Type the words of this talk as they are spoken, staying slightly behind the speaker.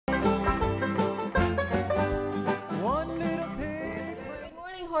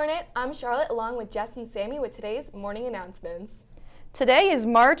Hornet, I'm Charlotte along with Jess and Sammy with today's morning announcements. Today is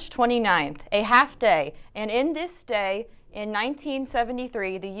March 29th, a half day, and in this day, in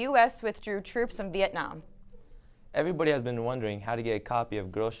 1973, the U.S. withdrew troops from Vietnam. Everybody has been wondering how to get a copy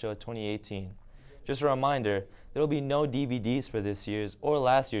of Girl Show 2018. Just a reminder, there will be no DVDs for this year's or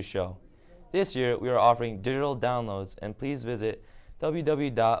last year's show. This year, we are offering digital downloads, and please visit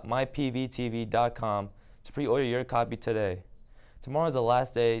www.mypvtv.com to pre-order your copy today. Tomorrow is the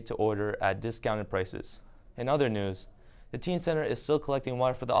last day to order at discounted prices. In other news, the Teen Center is still collecting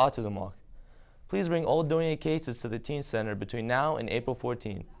water for the Autism Walk. Please bring all donated cases to the Teen Center between now and April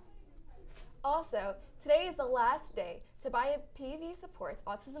 14. Also, today is the last day to buy a PV Supports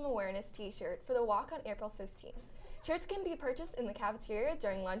Autism Awareness t-shirt for the walk on April 15th. Shirts can be purchased in the cafeteria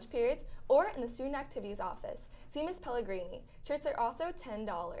during lunch periods or in the Student Activities Office. See Ms. Pellegrini. Shirts are also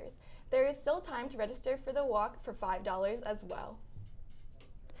 $10. There is still time to register for the walk for $5 as well.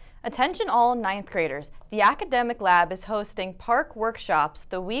 Attention all 9th graders. The Academic Lab is hosting PARC workshops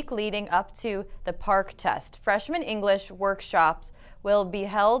the week leading up to the PARC test. Freshman English workshops will be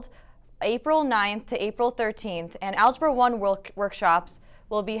held April 9th to April 13th, and Algebra 1 workshops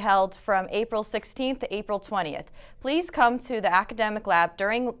will be held from April 16th to April 20th. Please come to the Academic Lab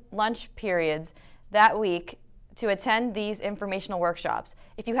during lunch periods that week to attend these informational workshops.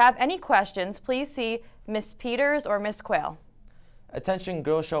 If you have any questions, please see Ms. Peters or Ms. Quayle. Attention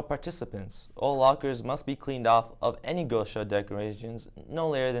Girl Show participants. All lockers must be cleaned off of any Girl Show decorations no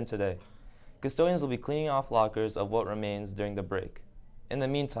later than today. Custodians will be cleaning off lockers of what remains during the break. In the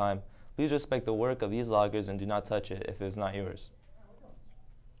meantime, please respect the work of these lockers and do not touch it if it is not yours.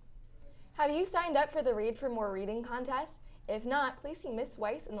 Have you signed up for the Read for More reading contest? If not, please see Miss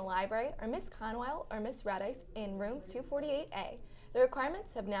Weiss in the library or Miss Conwell or Miss Radice in room 248A. The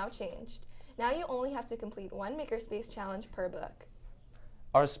requirements have now changed. Now you only have to complete one Makerspace challenge per book.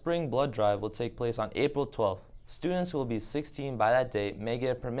 Our spring blood drive will take place on April 12th. Students who will be 16 by that date may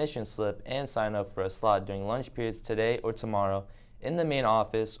get a permission slip and sign up for a slot during lunch periods today or tomorrow in the main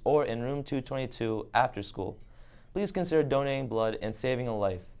office or in room 222 after school. Please consider donating blood and saving a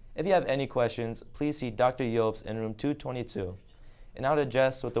life. If you have any questions, please see Dr. Yopes in room 222. And now to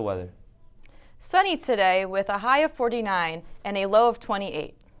Jess with the weather. Sunny today with a high of 49 and a low of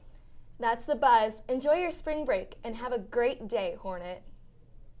 28. That's the buzz. Enjoy your spring break and have a great day, Hornet.